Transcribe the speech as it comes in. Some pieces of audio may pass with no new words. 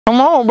Come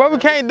on, bro. We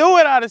can't do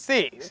it out of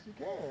 6. Yes, you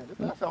can.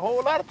 That's a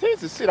whole lot of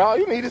tension. Shit, all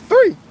you need is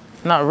 3.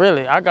 Not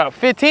really. I got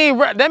 15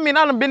 reps. That mean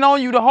I done been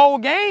on you the whole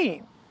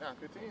game. Nah,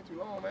 15 too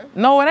long, man.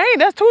 No, it ain't.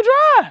 That's 2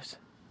 drives.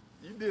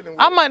 You dealing with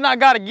I might not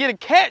got to get a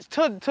catch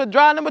to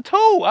drive number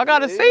 2. I got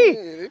to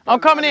see. I'm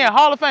coming in,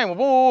 Hall of Famer.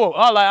 Woo, woo, woo.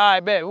 I'm like, all right,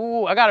 bet.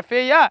 Woo, I got to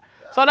figure you out.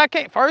 So that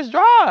can't. First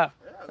drive.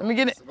 Let me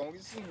get it.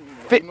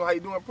 You know how you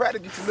doing in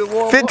practice? Get your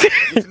little warm 15. Up.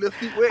 Get your little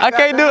feet wet. I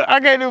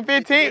can't do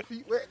 15.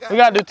 We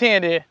got to do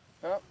 10 there.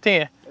 Huh?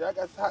 10. Yeah, I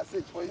got a hot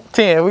 6 for you.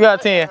 10. We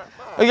got 10.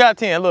 We got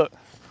 10. Look.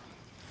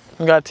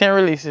 We got 10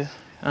 releases.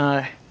 All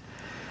right.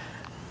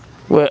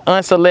 Well,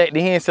 unselected.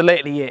 He ain't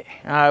selected yet.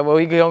 All right. Well,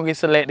 we gonna get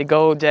selected.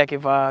 Gold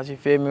jacket vibes. You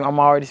feel me? I'm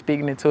already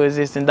speaking into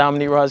existence.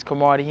 Dominique, Rodgers,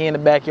 Cromartie. He in the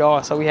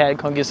backyard, so we had to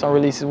come get some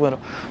releases with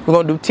him. We're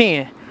gonna do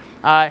 10.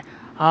 All right.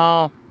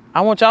 I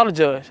want y'all to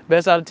judge.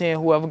 Best out of 10,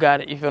 whoever got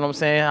it. You feel what I'm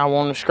saying? I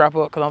want them to scrap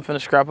up because I'm finna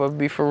scrap up,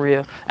 be for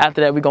real.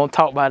 After that, we gonna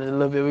talk about it a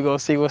little bit. We gonna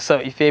see what's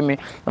up, you feel me?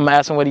 I'm gonna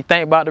ask him what he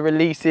think about the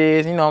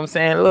releases, you know what I'm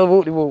saying? A little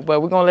whoop-de-whoop,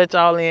 but we gonna let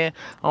y'all in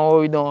on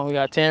what we doing. We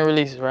got 10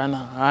 releases right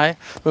now, all right?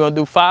 We're gonna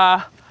do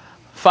 5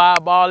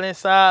 ball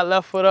inside,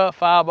 left foot up,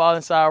 5 ball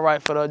inside,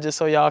 right foot up, just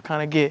so y'all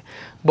kind of get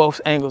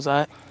both angles, all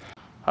right?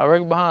 I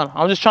reckon behind him.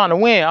 I'm just trying to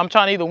win. I'm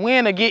trying to either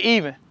win or get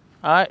even,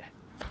 all right?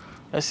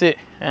 That's it.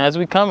 And as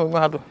we coming, we're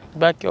gonna have to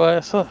back your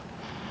ass up.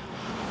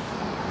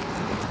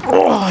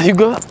 Oh, you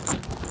good?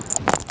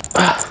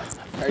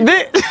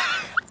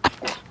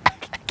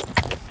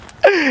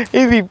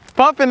 He be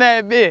pumping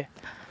that bit.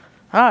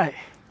 All right.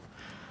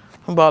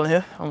 I'm balling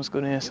here. I'm gonna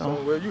scoot in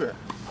some. Where you at?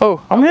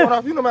 Oh, I'm here. Going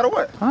off you no matter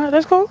what. All right,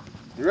 that's cool.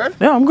 You ready?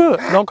 Yeah, I'm good.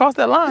 Don't cross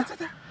that line.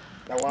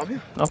 That's why I'm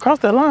here. Don't cross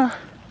that line.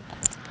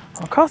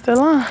 Don't cross that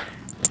line.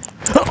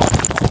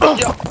 Oh,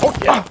 yeah. Oh,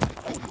 yeah.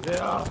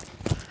 Yeah.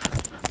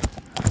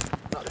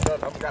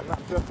 Got to knock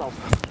the dust off.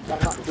 Got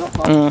to knock the dust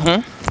off.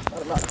 Mm-hmm.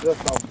 Got to knock the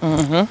dust off.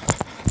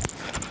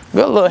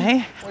 Good little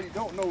hand. What you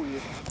don't know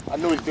is, I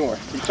know he's doing.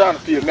 He's trying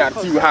to feel me out to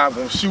see how I'm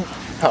going to shoot,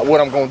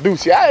 what I'm going to do.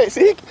 See,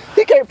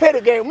 he can't play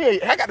the game with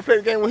me. I got to play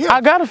the game with him. I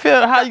got to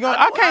feel how you going.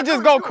 I can't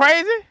just go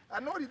crazy.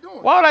 I know what he's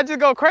doing. Why would I just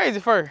go crazy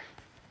first?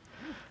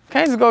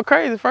 Can't just go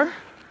crazy first.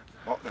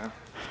 Walk down.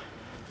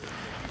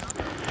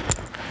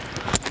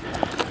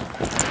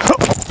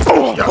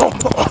 Oh,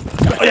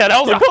 yeah,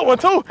 that was a good one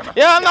too.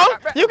 Yeah, I know.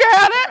 You can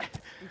have that.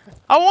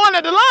 I won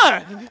at the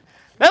line.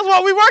 That's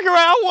what we working around.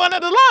 I won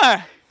at the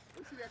line.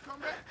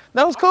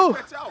 That was cool.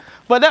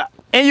 But that,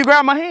 and you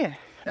grabbed my hand.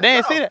 They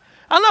ain't see that.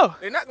 I know.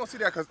 They're not gonna see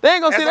that because they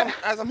ain't gonna see that.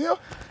 As I'm here.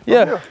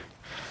 Yeah. I'm here.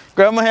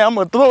 Grab my hand. I'm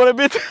gonna throw that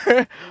bitch.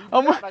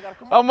 I'm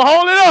gonna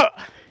hold it up.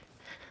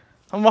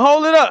 I'm gonna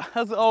hold it up.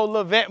 That's the old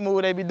little vet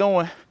move they be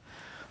doing.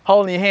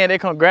 Holding your hand, they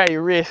come grab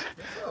your wrist.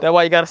 That's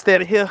why you gotta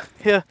stay here,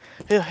 here,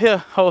 here, here,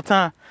 whole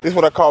time. This is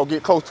what I call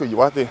get close to you,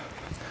 right there.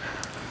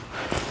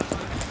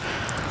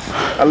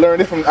 I learned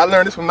this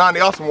from Nani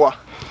Awesome.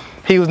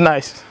 He was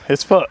nice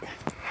as fuck.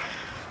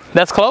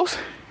 That's close?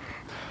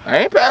 I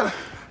ain't passing.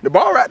 The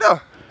ball right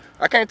there.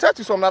 I can't touch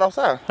you, so I'm not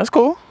outside. That's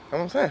cool. You know what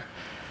I'm saying?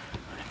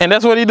 And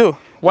that's what he do.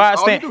 Wide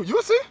stance.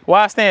 You'll see.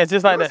 Wide stance,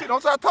 just like that. See.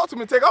 Don't try to talk to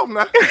me and take off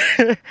now.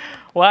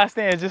 Wide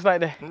stance, just like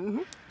that.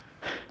 Them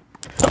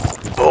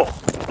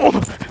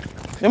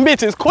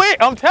bitches quick,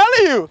 I'm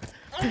telling you.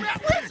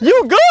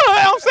 You good,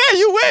 I'm saying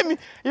you with me.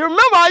 You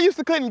remember I used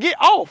to couldn't get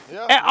off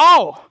at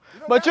all.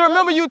 But you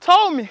remember you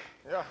told me,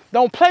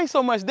 don't play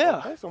so much there.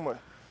 Don't play so much.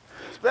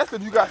 Especially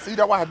if you got, see,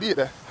 that's why I did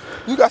that.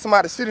 You got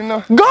somebody sitting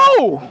there.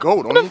 Go! Go,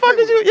 what the fuck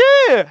is you,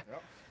 yeah.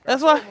 Yep.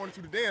 That's why. I wanted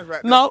you to dance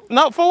right now.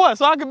 No, for what?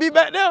 So I could be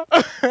back there?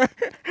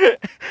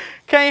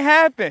 Can't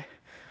happen.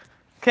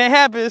 Can't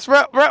happen, it's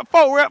rep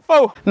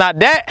 4. Now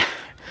that,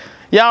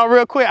 y'all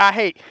real quick, I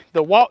hate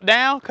the walk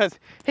down because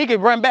he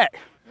could run back.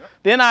 Yep.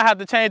 Then I have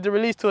to change the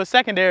release to a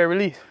secondary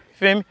release. You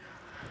feel me?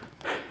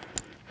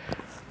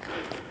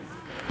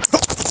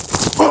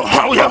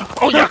 Oh yeah,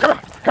 come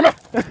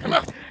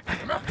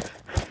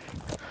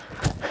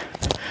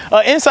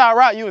on. Inside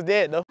route, you was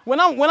dead though. When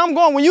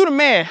you the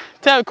man,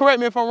 correct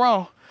me if I'm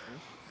wrong.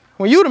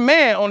 When you the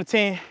man on the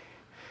team,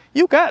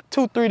 you got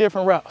 2-3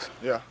 different routes.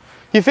 Yeah.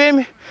 You feel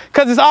me?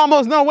 Cause it's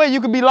almost no way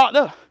you could be locked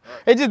up.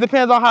 Right. It just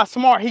depends on how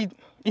smart he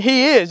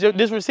is,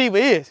 this receiver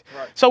is.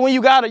 Right. So when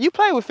you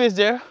play with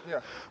Fitzgerald,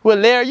 with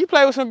Larry, you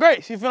play with some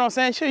greats. You feel what I'm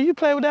saying? Sure, you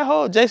play with that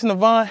whole Jason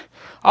Devon,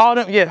 all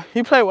them,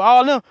 you play with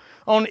all them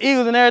on the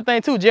Eagles and everything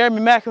too,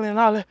 Jeremy Macklin and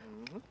all that.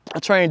 I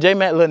trained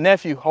J-Mac little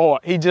nephew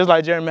hard. He just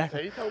like Jeremy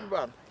Macklin. Hey, you told me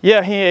about him.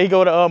 Yeah, he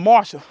go to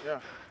Marshall. Yeah.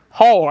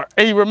 Hard.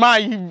 And he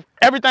remind you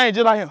everything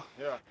just like him.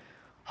 Yeah.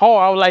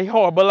 Hard. I was like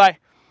hard, but like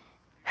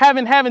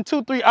having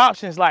 2-3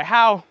 options, like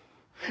how,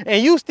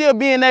 and you still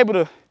being able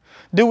to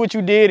do what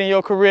you did in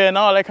your career and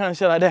all that kind of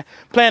shit like that,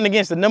 playing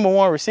against the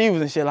 #1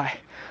 receivers and shit, like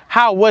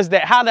how was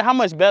that? How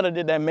much better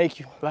did that make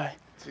you? Like,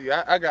 see,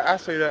 I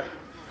say that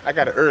I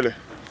got it early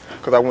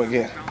because I went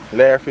against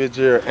Larry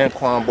Fitzgerald,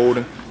 Anquan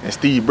Bolden, and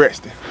Steve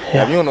Breston. Yeah.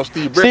 Now, if you don't know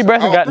Steve Breston,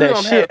 got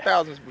that shit.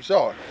 Thousands for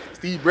sure.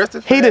 Steve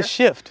Breston, he the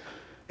shift.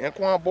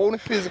 Anquan Bolden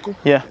physical.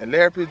 Yeah. And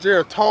Larry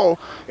Fitzgerald tall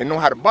and know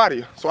how to body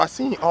you. So I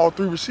seen all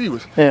 3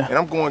 receivers. Yeah. And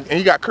I'm going, and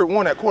he got Kurt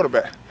Warner at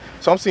quarterback.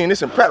 So I'm seeing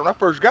this in practice. When I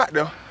first got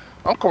there,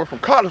 I'm coming from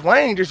college where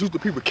I ain't just used to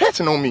people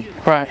catching on me.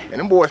 Right. And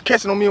them boys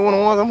catching on me in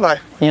one-on-ones, I'm like,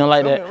 you don't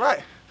like that?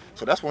 Right.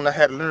 So that's when I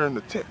had to learn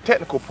the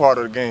technical part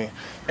of the game.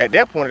 At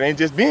that point, it ain't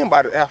just being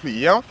by the athlete.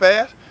 Yeah, I'm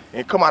fast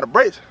and come out of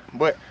breaks,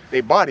 but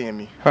they bodying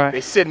me. Right.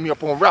 They setting me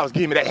up on routes,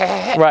 giving me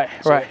that Right,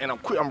 so, right. And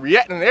I'm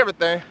reacting to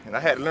everything, and I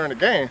had to learn the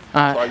game.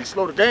 Right. So I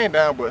slow the game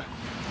down, but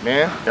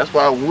man, that's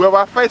why whoever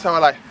I face, I'm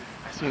like,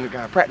 I seen the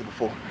guy practice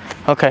before.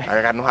 Okay.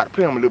 I gotta know how to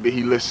play him a little bit.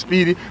 He a little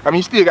speedy. I mean,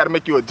 you still gotta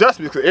make your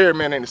adjustments because every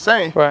man ain't the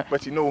same. Right.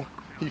 But you know,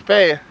 he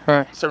fast.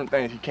 Right. Certain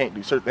things he can't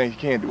do, certain things he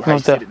can do. How you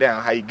sit it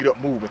down, how you get up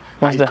moving,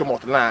 how you come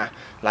off the line.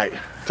 Like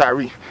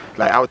Tyreek,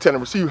 like I was telling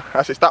the receiver,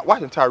 I said, stop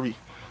watching Tyreek.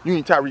 You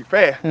ain't Tyreek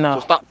fast. No. So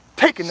stop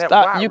taking that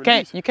Stop. wide You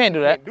can't do that. You can't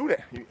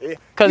do that.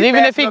 Because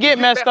even if he get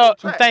messed up,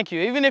 thank you.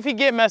 Even if he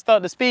get messed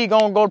up, the speed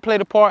gonna go to play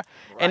the part,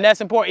 and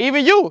that's important.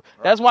 Even you,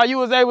 that's why you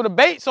was able to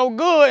bait so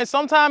good, and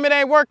sometimes it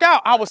ain't work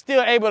out. I was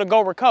still able to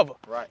go recover.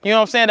 Right. You know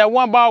what I'm saying? That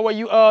one ball where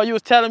you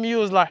was telling me, you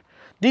was like,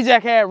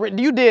 D-Jack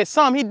you did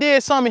something, he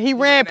did something, he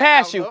ran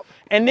past you.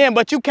 And then,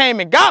 but you came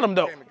and got him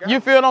though.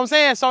 You feel what I'm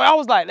saying? So I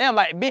was like, damn,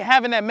 like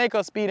having that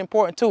makeup speed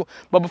important too.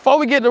 But before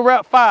we get to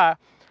rep 5,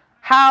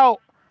 how,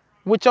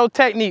 with your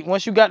technique,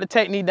 once you got the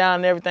technique down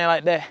and everything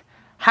like that,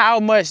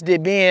 how much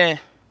did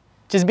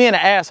just being an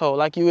asshole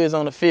like you is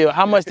on the field,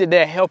 how much did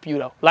that help you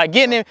though? Like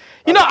getting in,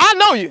 you know, I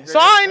know you, so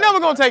I ain't never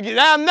gonna take it.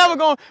 I'm never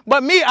gonna,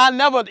 but me, I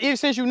never, even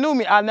since you knew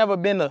me, I never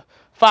been a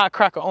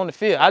firecracker on the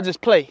field. I just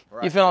play.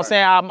 You feel what I'm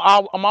saying?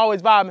 I'm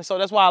always vibing, so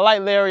that's why I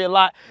like Larry a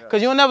lot,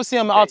 because you'll never see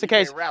him in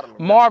altercation.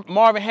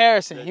 Marvin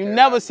Harrison, you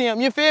never see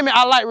him. You feel me?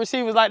 I like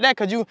receivers like that,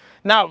 because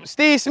now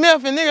Steve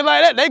Smith and niggas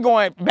like that, they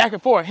going back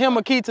and forth. Him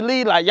and Keith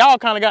Lee, like y'all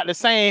kind of got the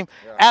same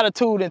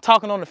attitude and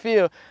talking on the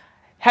field.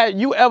 Have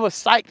you ever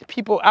psyched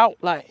people out,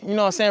 like, you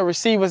know what I'm saying,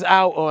 receivers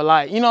out, or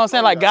like, you know what I'm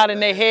saying, like got in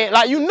their head,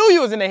 like you knew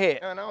you was in their head?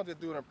 And I was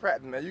just doing it in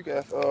practice, man. You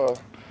guys,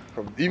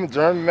 from even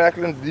Jeremy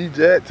Macklin,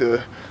 D-Jack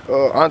to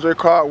Andre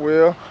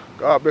Cardwell,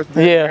 God bless him,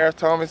 Harris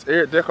Thomas,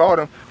 Eric Deck, all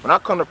them. When I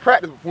come to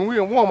practice, when we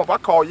in warm-up, I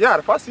call you out.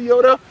 If I see you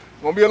over there,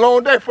 it's gonna be a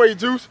long day for you,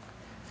 Juice.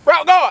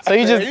 Route guard. So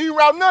you ain't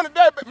route none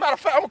today, but matter of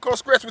fact, I'm gonna come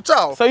scratch with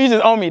y'all. So you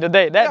just own me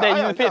today. That day you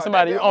just pick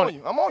somebody, you own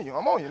it. I'm on you.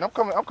 And I'm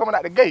coming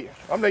out the gate.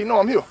 I'm letting you know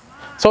I'm here.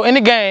 So in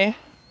the game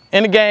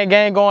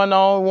going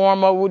on,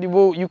 warm up, woody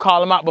woo, you call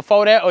them out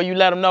before that, or you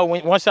let them know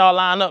once y'all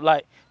line up,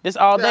 like this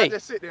all day? I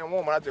just sit there and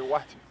warm up, I just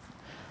watch it.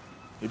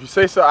 If you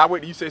say so, I wait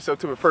till you say so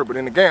to me first. But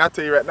in the game, I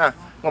tell you right now, it's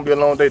gonna be a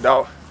long day,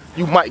 dog.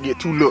 You might get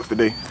 2 looks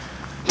today.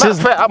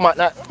 Just fact, I might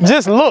not.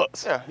 Just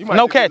looks. Yeah, you might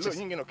no catches.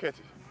 You ain't get no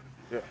catches.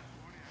 Yeah.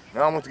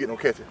 Now I want to get no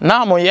catches.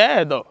 Nah, I'm on your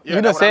ass though. Yeah,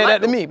 you done said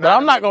that to me, but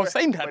I'm not gonna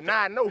say nothing. But now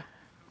I know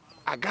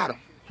I got him.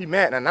 He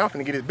mad now. Now I'm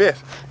finna get his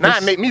best. Now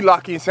it make me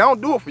lock in and say, I don't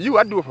do it for you,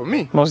 I do it for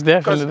me. Most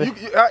definitely.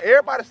 Because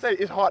everybody say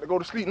it's hard to go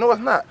to sleep. No, it's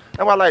not.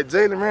 That's why like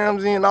Jalen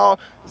Ramsey and all,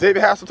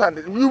 Xavier House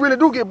sometimes, you really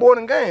do get bored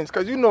in games.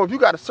 Because you know if you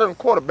got a certain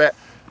quarterback,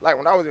 like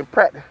when I was in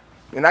practice,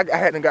 and I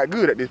hadn't got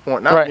good at this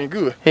point, now I'm getting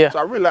good. Yeah. So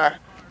I realized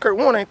Kurt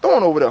Warner ain't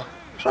throwing over there.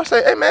 So I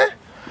say, hey man,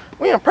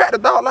 we in practice,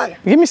 dog.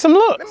 Like, give me some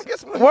looks. Let me get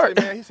some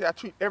looks. He said, I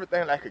treat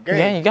everything like a game.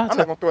 Yeah, you got to. I'm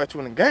not gonna throw at you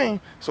in the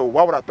game, so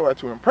why would I throw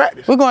at you in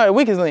practice? We're going at the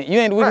weakest link. You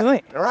ain't the weakest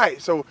link. Right.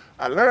 So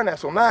I learned that.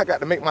 So now I got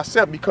to make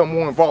myself become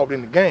more involved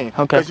in the game.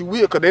 Okay. Because you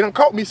will, because they done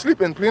caught me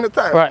sleeping plenty of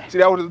time. Right. See,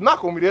 that was a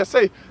knock on me. They'll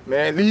say,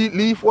 man,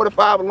 leave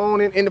 45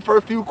 alone in the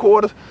first few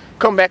quarters.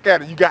 Come back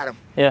at it. You got him.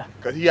 Yeah.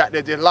 Because he out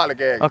there just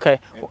lollygagging. Okay.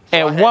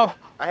 And so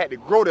I had to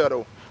grow there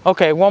though.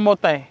 Okay. One more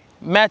thing.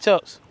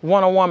 Matchups,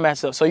 one-on-one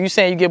matchups. So you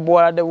saying you get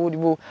bored out there, woody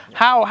woo.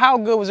 How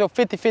good was your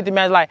 50-50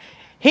 match? Like,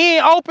 he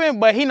ain't open,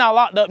 but he not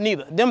locked up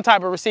neither. Them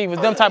type of receivers,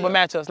 them type of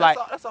matchups. Like,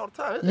 that's all the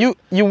time.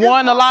 You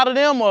won a lot of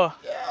them, or?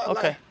 Yeah.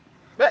 Okay. Like,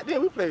 back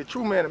then we played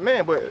true man to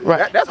man, but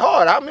right. that's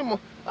hard. I remember,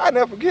 I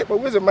never forget, but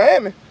we was in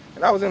Miami,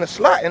 and I was in a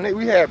slot, and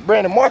we had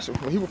Brandon Marshall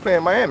when he was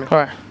playing Miami.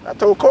 Right. I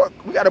told Court,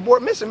 we got a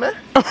board missing, man.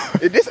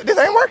 this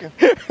ain't working.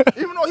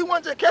 Even though he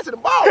wasn't just catching the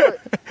ball, but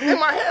in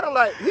my head I'm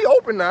like, he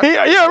open now.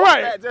 Yeah,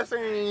 right. Just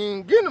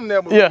ain't getting him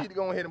there, but we need to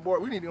go ahead and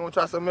board. We need to go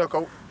try something else,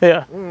 Coach.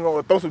 Yeah. We need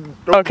to throw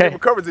some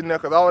covers in there,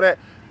 because all that.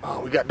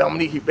 Oh, we got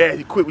Dominique, he bad,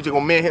 he quick, we just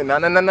gonna man him.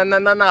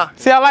 Nah.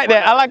 See, I like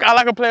that. I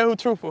like a player who's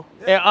truthful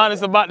and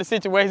honest about the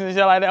situation and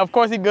shit like that. Of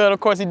course he good, of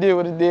course he did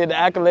what he did, the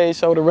accolades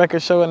show, the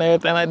record show and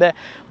everything like that.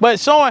 But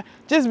showing,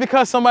 just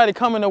because somebody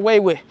coming away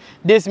with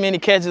this many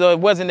catches or it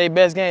wasn't their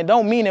best game,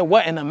 don't mean it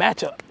wasn't a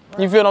matchup.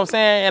 You feel what I'm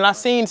saying? And I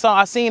seen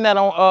that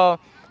on,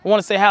 I want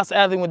to say House of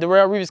Athlete when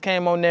Darrell Reeves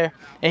came on there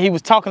and he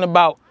was talking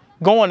about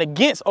going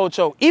against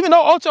Ocho. Even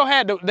though Ocho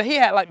had, he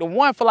had like the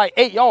one for like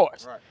 8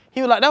 yards. Right. He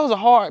was like, that was a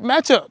hard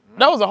matchup.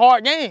 was a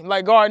hard game,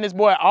 like guarding this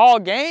boy all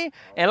game.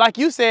 And like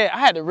you said, I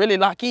had to really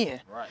lock in.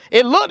 Right.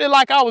 It looked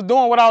like I was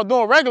doing what I was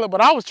doing regular,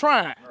 but I was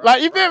trying. Right.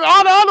 Like, you feel me?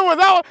 All the other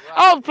ones,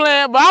 I was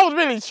playing, but I was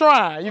really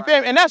trying. You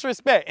feel me? And that's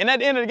respect. And at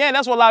the end of the game,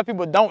 that's what a lot of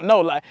people don't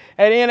know. Like,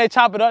 at the end, they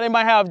chop it up. They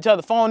might have each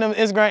other phone, them,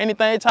 Instagram,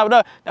 anything. They chop it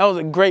up. That was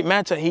a great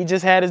matchup. He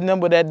just had his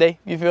number that day.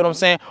 You feel what I'm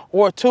saying?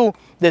 Or two,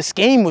 the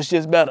scheme was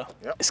just better.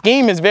 Yep.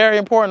 Scheme is very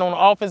important on the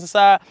offensive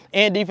side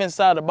and defensive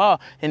side of the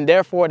ball. And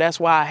therefore, that's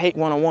why I hate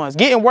one-on-ones.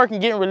 Getting work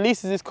and getting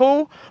releases is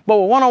cool, but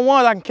with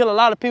one-on-ones, I can kill a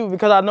lot of people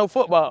because I know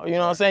football. You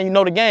know what I'm saying? You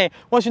know the game.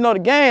 Once you know the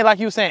game, like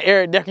you were saying,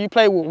 Eric Decker, you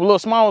play with little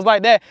small ones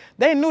like that,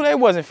 they knew they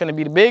wasn't finna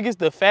be the biggest,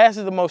 the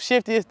fastest, the most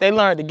shiftiest. They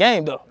learned the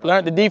game, though.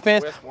 Learned the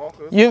defense.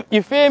 You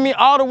feel me?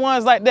 All the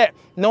ones like that,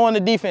 knowing the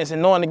defense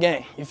and knowing the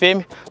game. You feel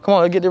me? Come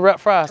on, let's get the rep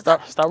fries.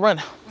 Start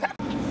running.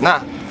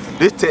 Nah,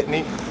 this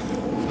technique,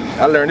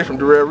 I learned it from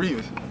Darrell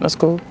Reeves. That's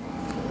cool.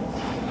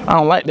 I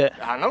don't like that.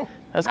 I know.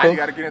 That's now cool. You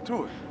gotta get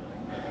into it.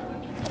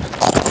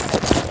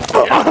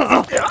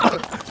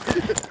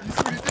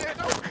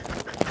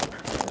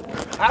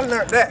 I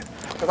learned that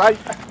because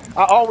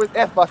I always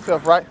ask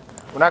myself, right,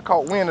 when I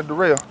caught wind of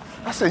Darrell,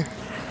 I say,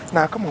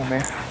 nah, come on,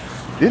 man.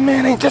 This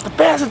man ain't just the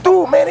fastest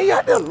dude, man. He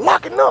out there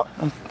locking up.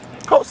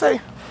 Coach say,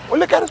 well,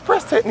 look at his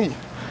press technique.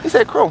 He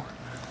said, Crow,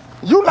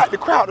 you like to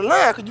crowd the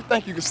line because you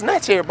think you can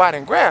snatch everybody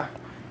and grab.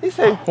 He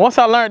said, once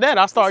I learned that,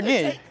 I start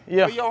getting.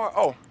 Yeah. 3 yards.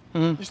 Oh,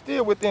 you're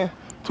still within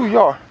 2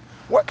 yards.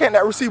 What can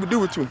that receiver do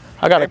with you?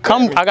 I gotta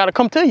come to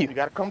you. You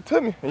gotta come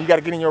to me, and you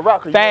gotta get in your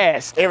route.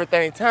 Fast.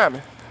 Everything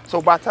timing.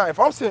 So by time, if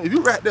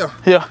you right there,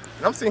 yeah,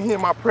 and I'm sitting here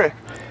in my press,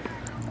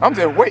 I'm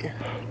just waiting.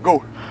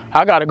 Go.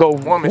 I gotta go.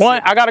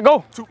 One. I gotta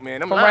go. Two,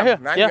 man. From right here.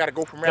 Now yeah. you gotta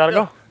go from right there.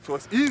 Go. So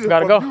it's easy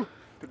for you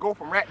to go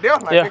from right there,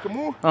 like make a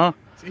move.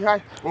 See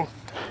how? Boom.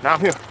 Now I'm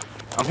here.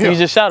 I'm here. You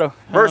just shadow.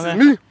 Versus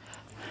me,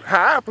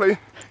 how I play.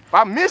 If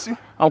I miss you,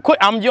 I'm quick.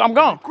 I'm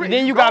gone.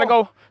 Then you gotta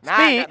go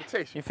speed.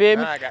 You feel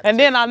me? And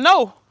then I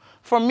know,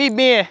 from me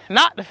being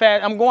not the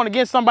fast, I'm going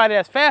against somebody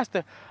that's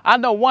faster. I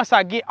know once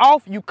I get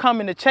off, you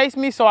coming to chase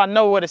me, so I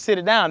know where to sit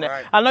it down there.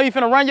 Right. I know you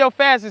finna run your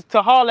fastest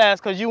to haul ass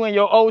because you in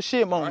your old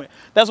shit moment. Right.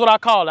 That's what I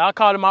call it. I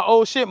call it my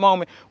old shit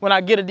moment when I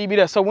get a DB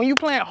there. So when you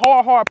playing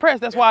hard press,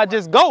 that's why I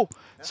just go,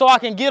 so I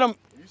can get him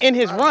in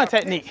his run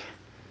technique.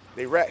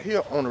 They right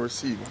here on the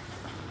receiver.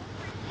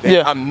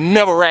 I'm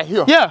never right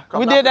here. Yeah,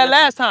 we did that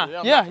last time.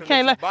 Yeah, you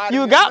can't let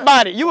you got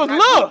body. You was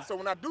little. So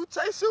when I do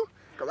chase you,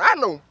 because I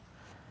know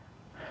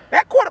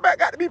that quarterback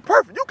got to be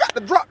perfect. You got to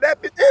drop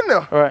that bitch in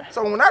there. Right.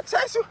 So when I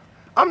chase you,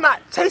 I'm not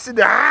chasing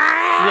the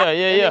Yeah,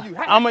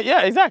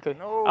 exactly.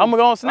 No, I'm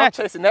gonna snatch.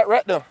 I'm chasing that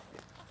right there.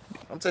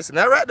 I'm chasing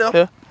that right there.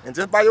 Yeah. And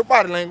just by your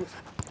body language,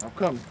 I'm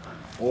coming.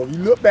 Or if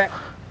you look back,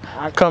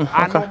 I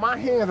know my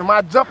hands and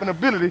my jumping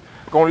ability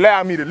gonna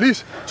allow me to at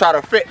least try to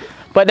affect it.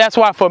 But that's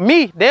why for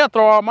me, they'll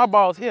throw all my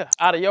balls here,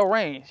 out of your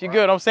range. You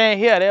get what I'm saying?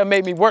 Here, they'll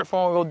make me work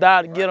for them, go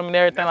dive to get them and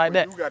everything like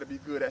that. You gotta be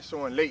good at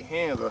showing late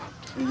hands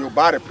in your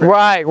body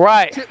pressure.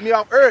 Right. Tip me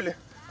off early.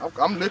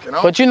 I'm looking.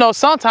 But you know,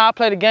 sometimes I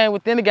play the game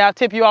within the guy,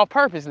 tip you off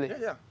purposely.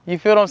 Yeah. You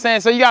feel what I'm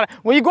saying? So you gotta,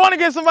 when you're going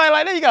against somebody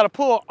like that, you gotta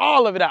pull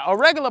all of it out. A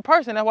regular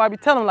person, that's why I be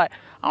telling them, like,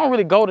 I don't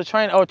really go to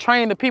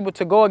train the people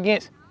to go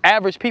against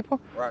average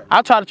people. Right.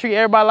 I try to treat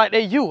everybody like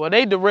they you or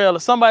they Darrell or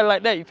somebody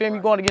like that. You feel me?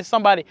 Going against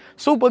somebody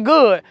super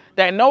good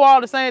that know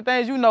all the same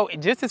things you know,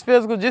 just as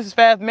physical, just as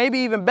fast, maybe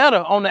even better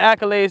on the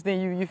accolades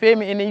than you. You feel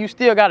me? And then you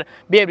still gotta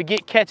be able to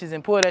get catches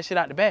and pull that shit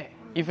out the bag.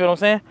 You feel what I'm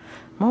saying?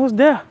 Most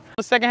there.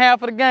 The second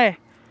half of the game.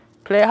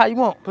 Play it how you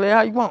want. Play it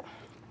how you want.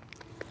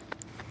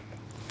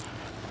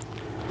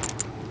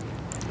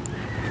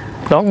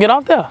 Don't get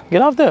off there.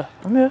 Get off there.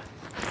 I'm here.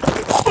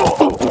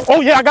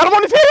 Oh yeah, I got him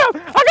on his head.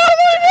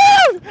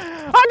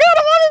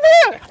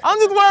 I'm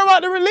just worried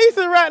about the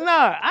releases right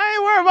now. I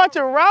ain't worried about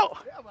your route.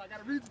 Yeah, but I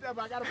gotta reach that,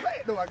 but I gotta play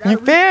it though. You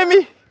feel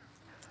me?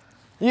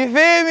 You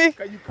feel me?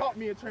 Cause you caught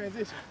me in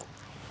transition.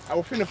 I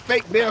was finna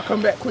fake there,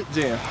 come back quick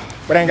jam,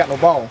 but I ain't got no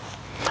ball.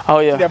 Oh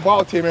yeah. See, that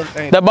ball team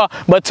everything. That ball,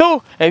 but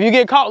two, if you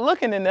get caught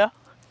looking in there.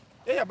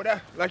 Yeah, but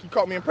that, like you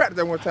caught me in practice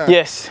that one time.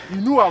 Yes. You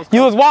knew I was.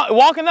 You was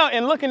walking up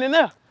and looking in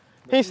there.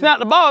 He snapped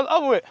the ball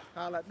over with.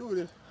 How I do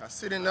this? I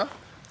sit in there.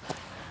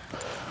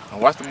 I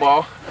watch the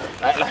ball.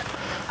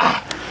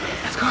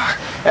 Let's go.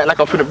 Act like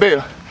I'm finna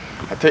bail.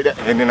 I take that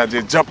and then I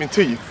just jump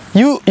into you.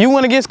 You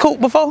went against Coop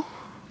before?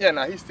 Yeah,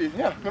 nah, he's still.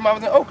 Yeah, remember I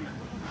was in Oakland,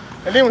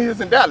 and then when he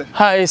was in Dallas.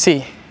 How is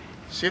he?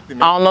 Shifty,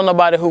 man. I don't know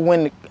nobody who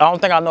went. I don't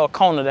think I know a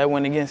corner that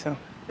went against him.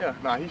 Yeah,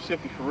 nah, he's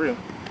shifty for real.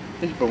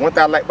 But one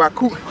thing I like about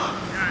Coop,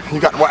 you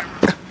got what?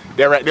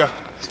 That right there.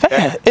 It's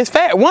fast. It's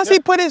fast. Once he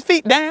put his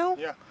feet down.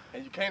 Yeah,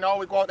 and you can't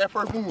always go out that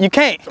first move. You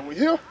can't. So we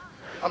here,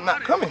 I'm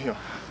not coming here.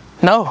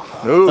 No.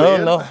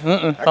 No.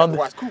 I got to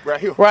watch Coop right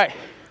here. Right.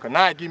 Cause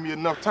now it give me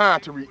enough time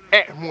to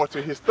react more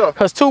to his stuff.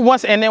 Cause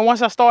once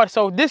I started,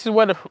 so this is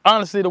where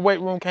honestly the weight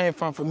room came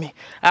from for me.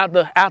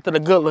 After the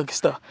good looking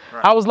stuff.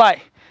 Right. I was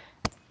like,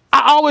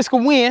 I always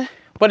could win,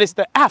 but it's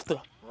the after.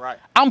 Right.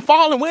 I'm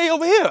falling way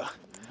over here.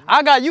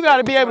 You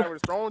gotta be able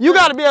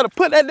to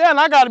put that down.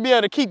 I gotta be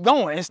able to keep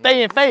going and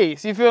stay in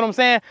phase. You feel what I'm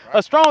saying? Right.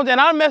 A strong jam.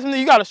 I'm messing with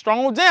you. Got a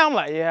strong jam. I'm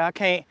like, yeah, I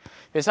can't.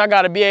 Yes, I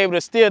gotta be able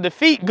to steer the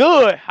feet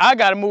good. I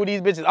gotta move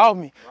these bitches off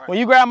me. Right. When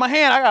you grab my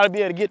hand, I gotta be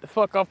able to get the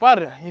fuck up out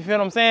of there. You feel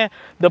what I'm saying?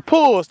 The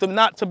pulls, to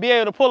be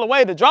able to pull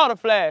away, to draw the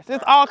flash.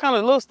 It's all kind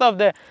of little stuff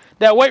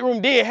that weight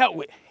room did help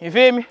with. You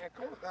feel me? Man,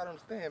 come on, gotta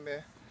understand,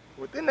 man.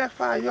 Within that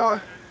 5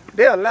 yard,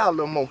 they allow a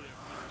little more.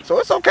 So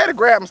it's okay to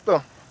grab them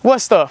stuff. What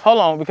stuff? Hold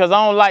on, because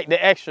I don't like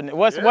the extra.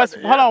 Hold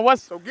on,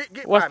 what's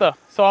stuff?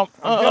 So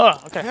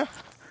okay. Yeah.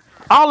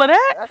 All of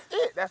that? That's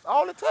it. That's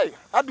all it takes.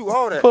 I do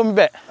all that. Put me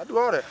back. I do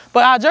all that.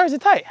 But our jersey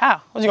tight.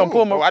 How? What you gonna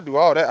pull me? Oh, I do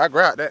all that. I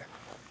grab that.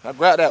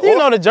 You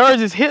know the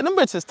jerseys hit them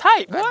bitches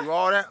tight, boy. I do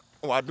all that.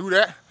 Oh, I do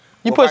that.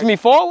 You push me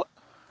forward?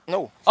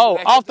 No. Oh,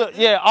 off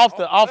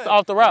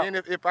the route. And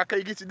if I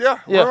can't get you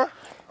there, bro,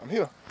 I'm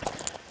here.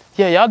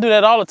 Yeah, y'all do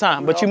that all the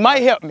time, but you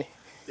might help me.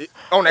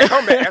 On that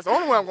comeback, that's the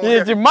only way I'm gonna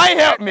help you. Might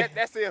help me.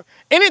 That's it.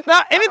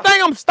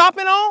 Anything I'm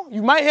stopping on,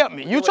 you might help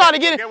me. You try to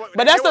get it,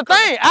 but that's the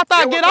thing. After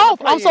I get off,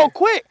 I'm so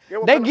quick.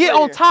 They get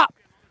on top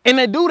and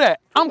they do that.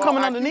 I'm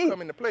coming underneath.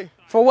 Come into play.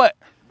 For what?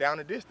 Down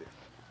the distance.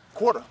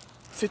 Quarter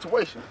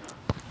situation.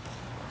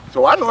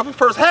 So I know if it's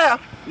first half,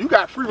 you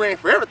got free reign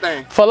for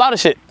everything. For a lot of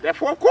shit. That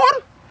fourth quarter,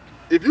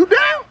 if you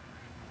down,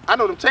 I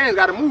know them chains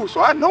got to move.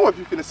 So I know if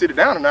you finna sit it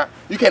down or not.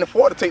 You can't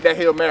afford to take that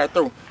Hail Mary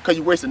through because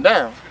you're wasting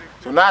down.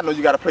 So now I know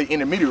you got to play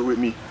intermediate with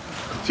me.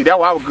 See, that's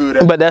what I was good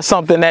at. But that's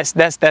something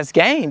that's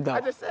game, though.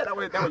 I just said that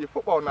when your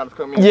football knowledge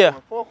come in. Yeah. In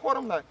the fourth quarter,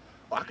 I'm like,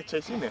 oh, I can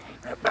chase you in there.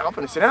 I'm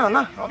finna sit down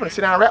now. I'm finna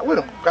sit down and rap with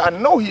him. Cause I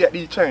know he at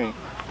these chains.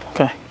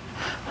 Okay.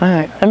 All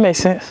right, that makes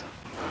sense.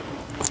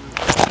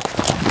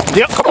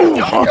 Yep. Come on.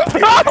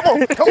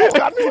 Come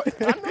on. I knew it.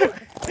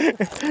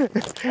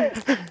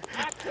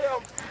 I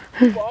tell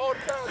people all the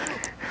time,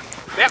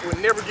 that would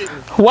never get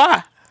me.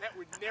 Why? That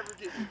would never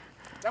get me.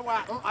 That's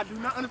why I do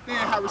not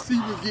understand how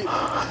receivers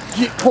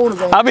get corners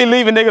on. I be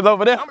leaving niggas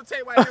over there. I'm gonna tell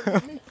you why it never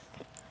get me.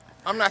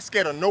 I'm not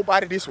scared of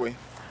nobody this way.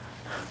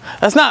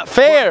 That's not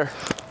fair.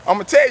 But I'm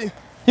gonna tell you.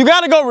 You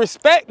gotta go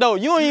respect though.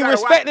 You ain't even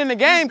respecting the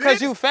game because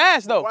you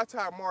fast though. Watch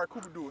how Amari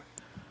Cooper do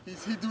it.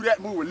 He do that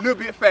move a little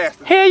bit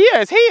faster. Hell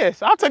yes, he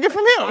is. I took it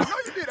from him. I know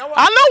you did.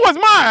 I know what's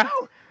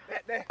mine.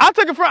 I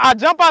took it from, I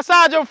jumped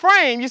outside your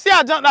frame. You see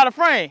I jumped out of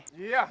frame.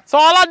 Yeah. So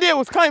all I did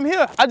was come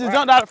here. I just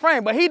jumped out of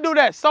frame. But he do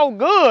that so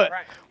good.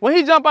 Right. When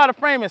he jump out of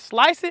frame and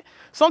slice it,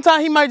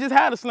 sometimes he might just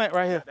have a slant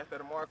right here. That's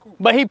that Amari Cooper.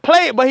 But he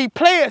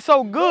play it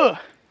so good.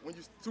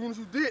 As soon as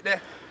you did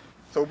that,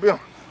 so Bill,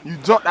 you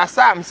jumped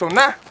outside me. So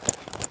now.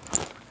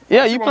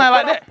 Yeah, you playing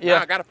like that? Yeah.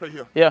 Now I gotta play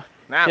here. Yeah.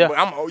 Now but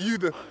I'm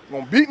either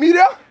gonna beat me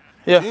there.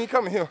 Yeah. You ain't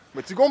coming here,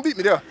 but you gonna beat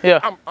me there. Yeah.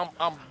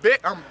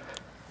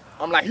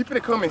 I'm like, he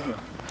finna come in here.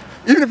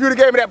 Even if you would've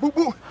gave me that boop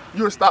boop, you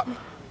would've stopped me.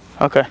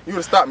 Okay. You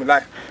would've stopped me.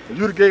 Like, if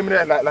you would've gave me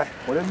that, like,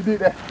 whenever you did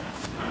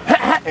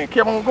that, and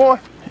kept on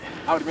going,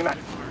 I would've been like.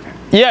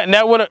 Yeah, and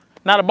that would've,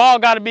 now the ball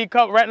gotta be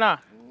covered right now.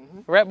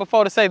 Right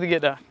before the safety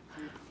get there.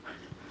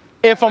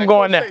 If I'm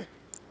going there.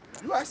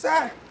 You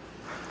outside.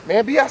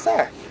 Man, be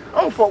outside.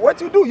 I don't fuck what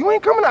you do. You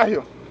ain't coming out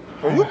here.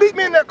 When you beat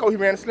me in that coach, he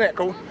ran a slant,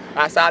 coach.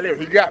 Outside there,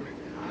 he got me.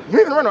 You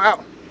ain't gonna run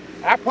out.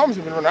 I promise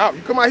you, run out.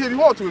 You come out here if you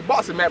want to. It's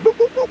boxing, man. Boop,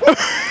 boop, boop, boop.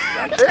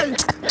 I tell you.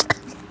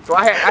 So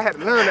I had to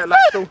learn that. Like,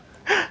 so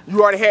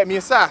you already had me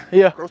inside.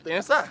 Yeah. Go stay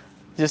inside.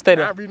 Just stay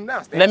there. I'm reading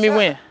down. Let me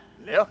win.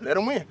 Yeah, let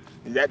him win.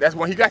 That's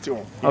when he got you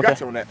on. He got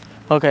you on that.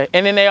 Okay.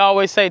 And then they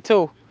always say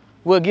too,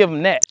 we'll give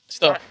them that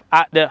stuff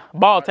out there.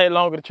 Ball take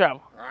longer to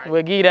travel.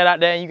 We'll give you that out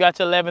there, and you got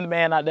your 11th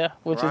man out there,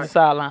 which is the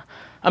sideline.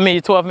 I mean,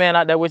 your 12th man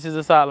out there, which is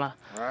the sideline.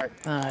 All right.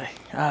 All right.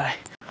 All right.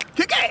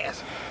 Kick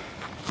ass.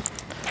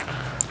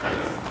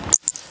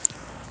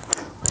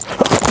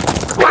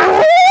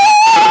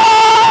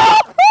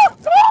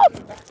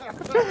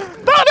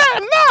 Throw that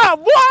now,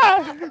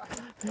 boy.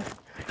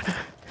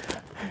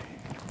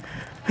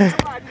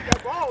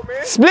 Ball,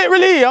 man. Split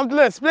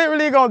release. Split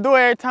release gonna do it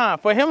every time.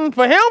 For him,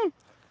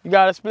 you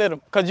gotta split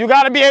him, cause you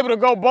gotta be able to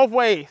go both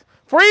ways.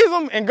 Freeze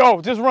them and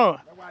go. Just run.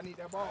 That's why I need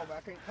that ball, but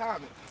I can't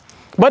time it.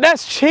 But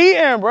that's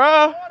cheating, bro.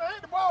 That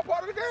ain't the ball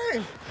part of the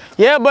game.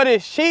 Yeah, but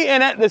it's cheating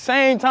at the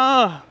same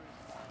time.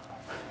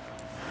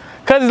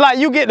 Cause it's like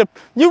you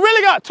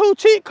really got two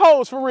cheat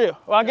codes for real.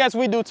 Well, I guess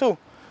we do too.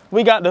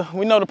 We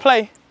know the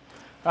play.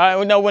 All right,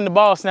 we know when the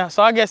ball snaps.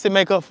 So I guess it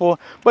make up for it.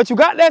 But you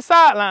got that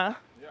sideline.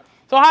 Yeah.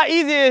 So how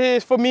easy it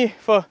is for me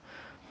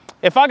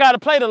if I gotta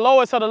play the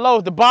lowest of the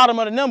lows, the bottom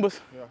of the numbers,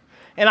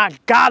 and I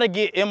gotta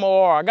get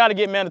MOR, I gotta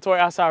get mandatory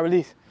outside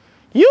release.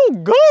 You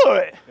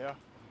good. Yeah.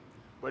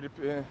 But if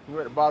you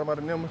at the bottom of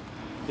the numbers,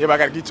 I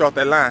gotta get you off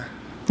that line.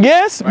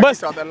 Yes, but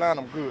get you off that line,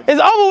 I'm good.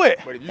 It's over with.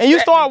 But and you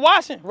start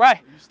watching, right?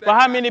 But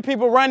how many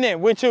people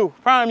running with you,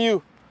 prime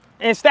you,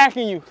 and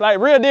stacking you? Like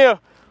real deal,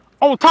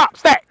 on top,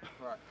 stack.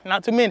 Right.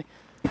 Not too many.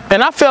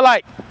 And I feel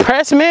like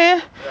press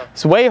man,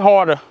 it's way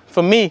harder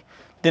for me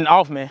than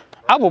off man.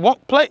 I would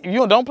want play.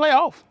 You don't play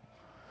off.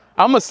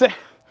 I'ma set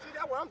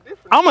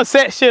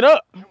shit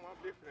up.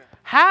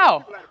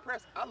 How?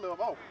 I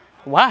love off.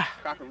 Why?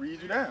 I can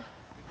read you down.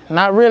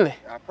 Not really.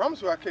 I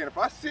promise you I can. If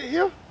I sit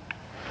here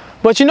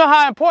But you know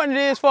how important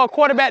it is for a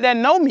quarterback that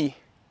know me.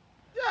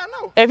 Yeah, I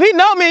know. If he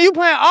know me and you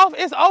playing off,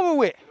 it's over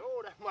with.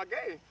 Oh, that's my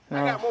game.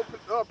 I got more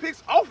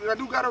picks off than I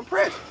do got on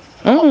press.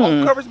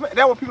 Mm.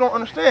 That's what people don't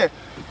understand.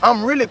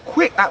 I'm really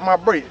quick at my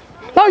break.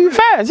 Oh, you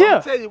fast, yeah.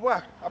 I'll tell you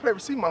why. I played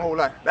receiver my whole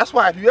life. That's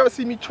why if you ever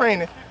see me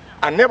training,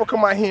 I never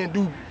come out here and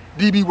do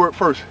DB work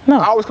first. No.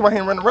 I always come out here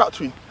and run the route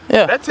tree.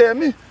 Yeah. That tell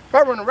me, if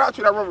I run the route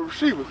tree, I run with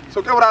receivers.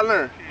 So guess what I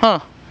learned? Huh.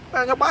 I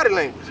learned your body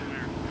language.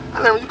 I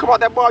learned when you come out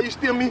that ball, you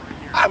steal me.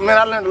 I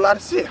learned a lot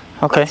of shit.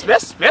 Okay.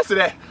 Especially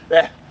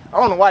that. I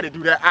don't know why they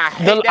do that. I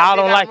hate that. I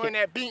don't like it.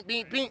 That beat,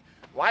 beat, beat.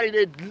 Why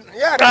did they?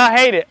 Yeah. I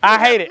hate it. I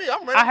hate it.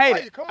 I hate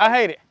it. I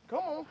hate it. Come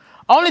on.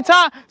 Only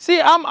time, see,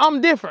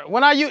 I'm different.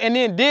 When I use, and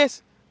then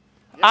this,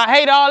 I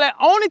hate all that.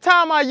 Only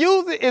time I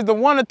use it is the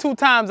 1 or 2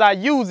 times I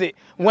use it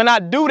when I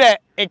do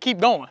that and keep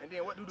going. And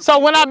then what do the so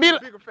when I be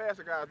bigger,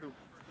 faster guys do?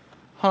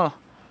 Huh.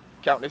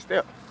 Count their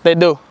step. They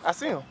do. I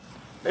see them.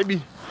 They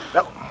be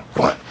that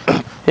one.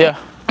 Yeah.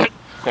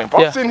 If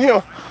I'm sitting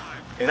here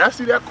and I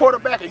see that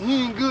quarterback and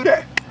he ain't good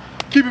at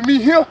keeping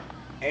me here,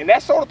 and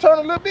that sort of turn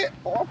a little bit,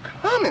 I'm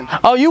coming.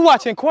 Oh, you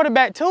watching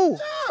quarterback too?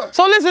 Yeah.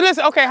 So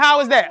listen. Okay, how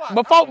is that?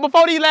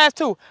 Before these last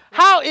 2,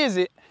 how is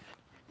it?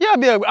 Yeah,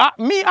 Bill. I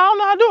don't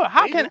know how to do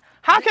it.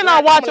 How can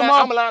I watch him?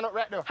 I'm line up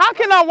right there. How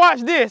can I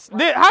watch this?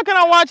 How can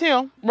I watch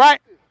him? Right?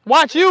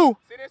 Watch you.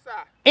 Sit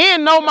inside.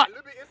 And know my. A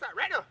little bit inside.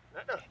 Right there.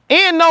 Right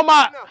there. And know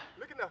my.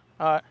 Look at now.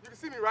 All right. You can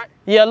see me, right?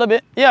 Yeah, a little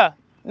bit. Yeah.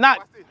 Not.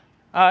 Watch this.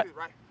 All right.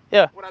 Right?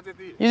 Yeah. What I just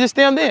did. You just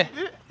stemmed in.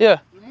 Yeah. Yeah.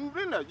 You moved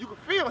in there. You can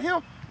feel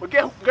him. But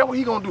guess what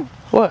he gonna do?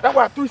 What? That's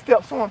why 3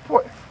 steps so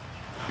important.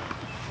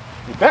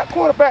 If that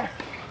quarterback,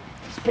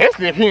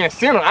 especially if he in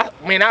center,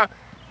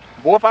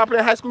 boy, if I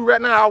play high school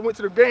right now, I went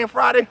to the game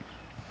Friday,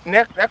 and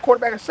that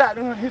quarterback is shot,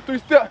 his 3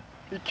 steps,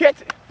 he catch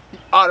it, he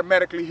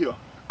automatically here.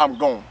 I'm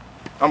gone.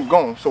 I'm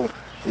gone. So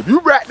if you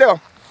right there,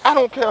 I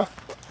don't care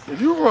if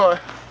you run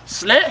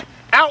slant,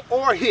 out,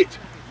 or hit.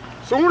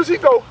 Soon as he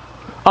go,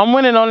 I'm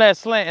winning on that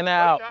slant and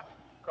that out.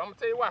 I'm gonna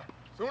tell you why.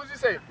 Soon as he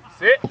say,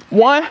 sit.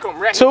 1,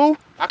 2,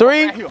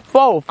 3,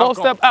 4. 4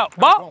 step out.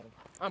 Ball.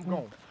 I'm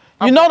gone.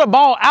 You know the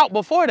ball out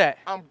before that.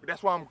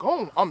 That's why I'm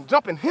gone. I'm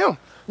jumping him.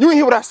 You didn't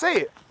hear what I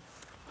said.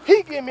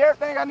 He gave me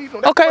everything I need.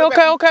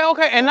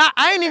 Okay. And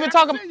I ain't even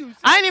talking.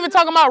 I ain't even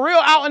talking about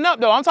real out and up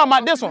though. I'm talking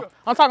about this one.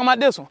 I'm talking about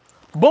this one.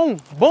 Boom,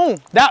 boom.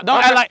 Don't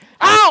act like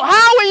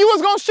how when you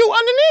was gonna shoot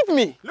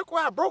underneath me. Look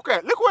where I broke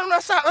at. Look where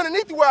I'm shot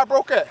underneath you where I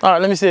broke at. All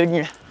right, let me see it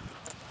again.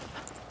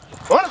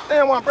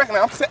 Understand why I'm breaking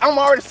it. I'm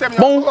already 7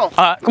 yards boom. off.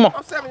 All right, come on.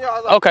 I'm 7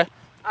 yards off. Okay.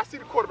 I see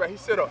the quarterback. He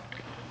sit up.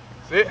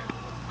 Sit.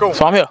 Go.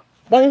 So I'm here.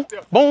 Boom,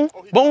 boom,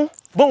 boom,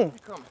 boom. He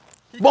coming.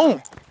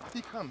 Boom.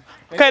 He coming.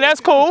 Okay,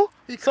 that's cool.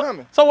 He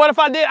coming. So what if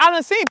I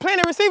done seen plenty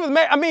of receivers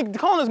the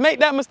corners make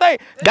that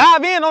mistake.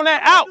 Dive in on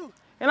that out.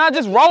 And I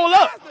just roll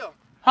up.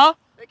 Huh?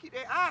 They keep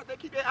their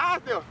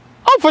eyes there.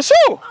 Oh, for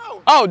sure.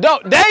 Oh,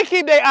 they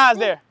keep their eyes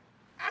there.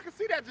 I can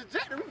see that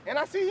trajectory, and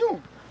I see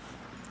you.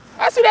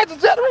 I see that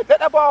trajectory. Let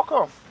that ball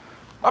come.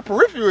 My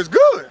peripheral is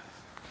good.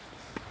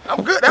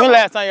 I'm good. When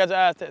last time you got your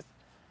eyes tested?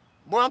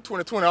 Boy, I'm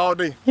 20/20 all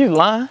day. You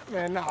lying?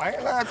 Man, no, I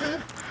ain't lying to you.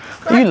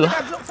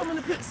 I jumped so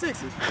many pick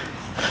sixes.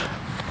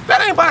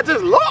 That ain't by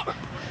just luck.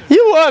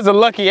 You was a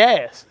lucky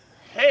ass.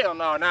 Hell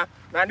no. Now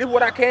this is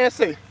what I can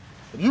say.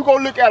 If you go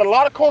look at a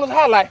lot of corners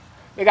highlight,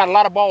 they got a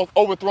lot of balls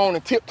overthrown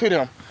and tipped to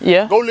them.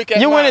 Yeah. Go look at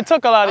you mine. went and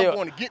took a lot of I'm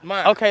going to get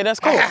mine. Okay, that's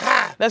cool.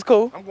 That's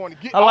cool. I'm going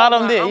to get a lot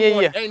of them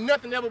did. Yeah. Ain't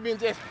nothing ever been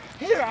just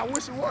here. I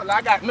wish it was.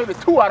 I got maybe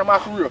 2 out of my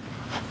career.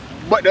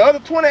 But the other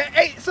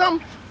 28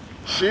 something,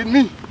 shit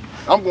me.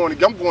 I'm going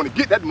to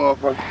get that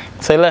motherfucker.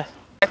 Say less.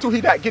 That's 2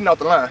 he not getting off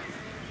the line.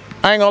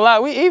 I ain't gonna lie,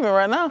 we even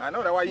right now. I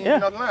know that's why you ain't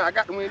getting off the line. I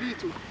got to win these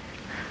 2.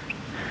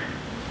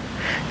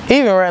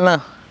 Even right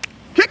now.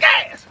 Kick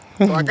ass!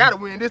 So I gotta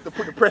win this to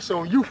put the pressure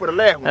on you for the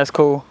last one. That's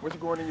cool. What you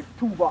going in your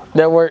toolbox?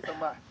 That worked.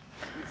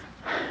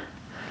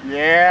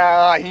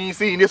 Yeah, he ain't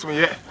seen this one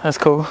yet. That's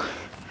cool.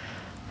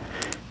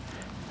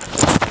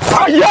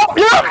 Oh, yup!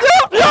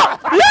 Yes,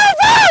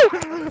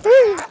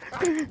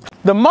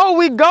 the more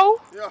we go,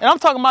 and I'm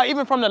talking about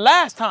even from the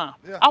last time.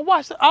 I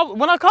watched,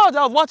 when I called you,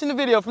 I was watching the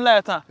video from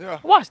last time. I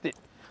watched it.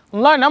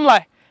 I'm learning, I'm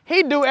like,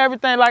 he do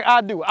everything like I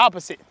do,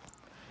 opposite.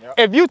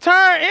 If you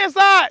turn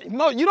inside,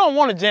 no, you don't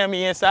want to jam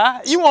me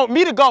inside. You want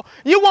me to go,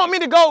 you want me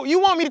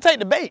to take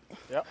the bait.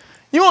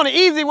 You want an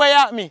easy way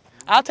out me.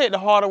 I'll take the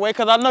harder way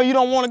because I know you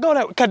don't want to go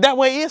that way, because that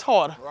way is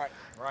harder.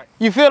 Right.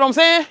 You feel what I'm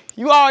saying?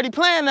 You already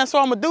playing that, so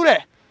I'm going to do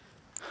that.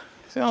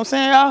 See what I'm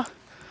saying, y'all?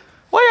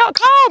 Well, y'all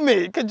call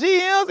me, because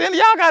GMs, and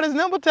y'all got his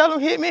number, tell him,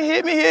 hit me,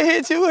 he'll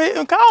hit you, hit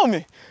him, call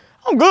me.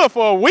 I'm good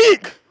for a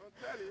week.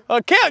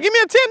 Give me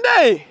a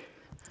 10-day.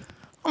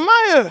 I'm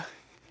out here.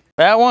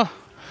 That one.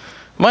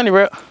 Money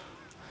rep.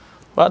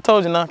 Well, I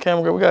told you now,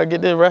 camera girl, we gotta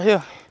get this right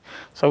here.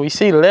 So we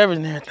see the leverage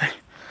and everything.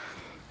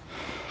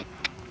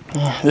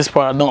 This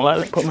part I don't like.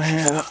 Let me put my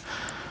hand up.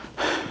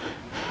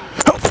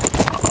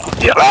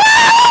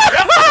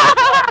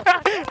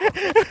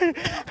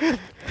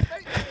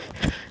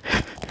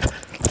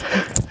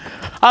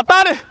 I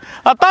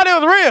thought it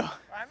was real.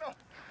 I know.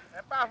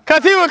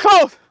 Cause he was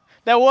close.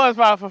 That was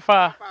 5 for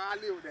 5. I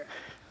live with that.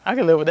 I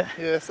can live with that.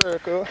 Yes, sir,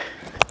 cuz.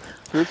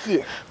 Good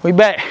shit. We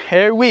back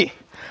every week.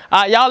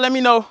 All right, y'all let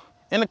me know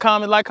in the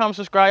comments, like, comment,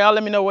 subscribe. Y'all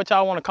let me know what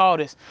y'all want to call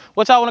this.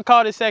 What y'all want to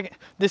call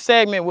this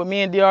segment with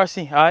me and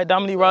DRC. All right,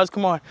 Dominique, Rodgers,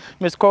 Cromartie,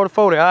 Mr. Quarter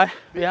Folder. All right,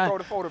 Big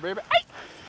Quarter Folder, baby.